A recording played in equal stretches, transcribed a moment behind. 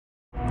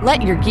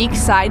Let your geek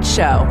side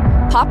show.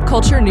 Pop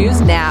culture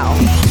news now.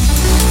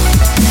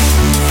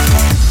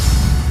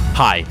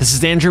 Hi, this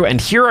is Andrew,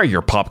 and here are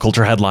your pop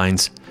culture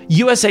headlines.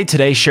 USA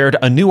Today shared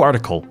a new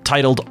article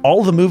titled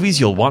All the Movies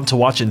You'll Want to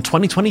Watch in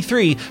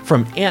 2023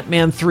 from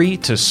Ant-Man 3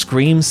 to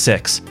Scream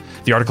 6.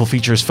 The article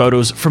features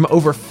photos from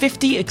over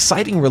 50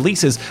 exciting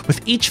releases,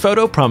 with each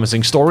photo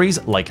promising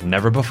stories like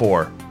never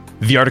before.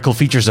 The article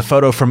features a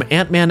photo from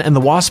Ant-Man and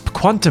the Wasp: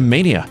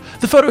 Quantumania.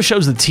 The photo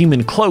shows the team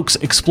in cloaks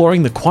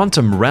exploring the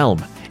quantum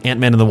realm.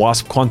 Ant-Man and the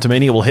Wasp: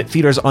 Quantumania will hit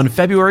theaters on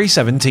February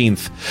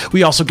 17th.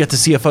 We also get to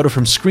see a photo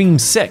from Scream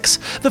 6.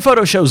 The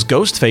photo shows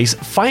Ghostface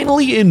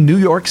finally in New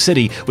York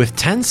City with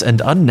tense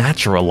and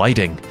unnatural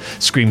lighting.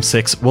 Scream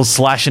 6 will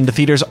slash into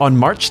theaters on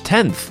March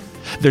 10th.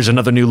 There's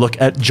another new look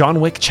at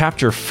John Wick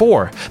Chapter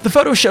 4. The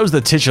photo shows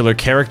the titular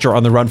character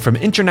on the run from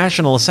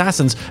international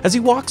assassins as he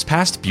walks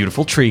past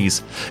beautiful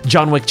trees.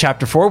 John Wick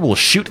Chapter 4 will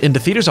shoot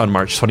into theaters on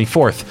March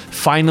 24th.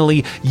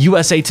 Finally,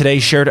 USA Today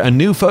shared a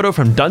new photo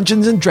from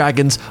Dungeons &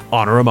 Dragons: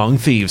 Honor Among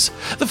Thieves.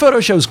 The photo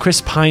shows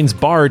Chris Pine's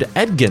bard,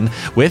 Edgin,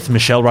 with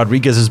Michelle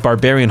Rodriguez's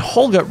barbarian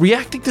Holga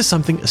reacting to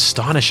something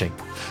astonishing.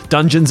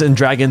 Dungeons &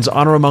 Dragons: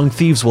 Honor Among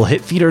Thieves will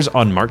hit theaters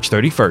on March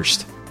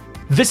 31st.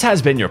 This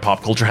has been your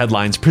Pop Culture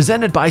Headlines,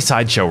 presented by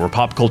Sideshow, where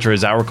pop culture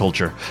is our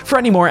culture. For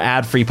any more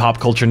ad-free pop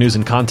culture news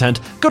and content,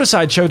 go to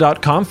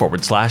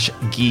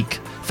sideshow.com/geek.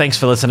 Thanks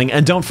for listening,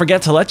 and don't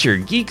forget to let your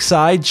geek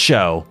side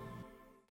show.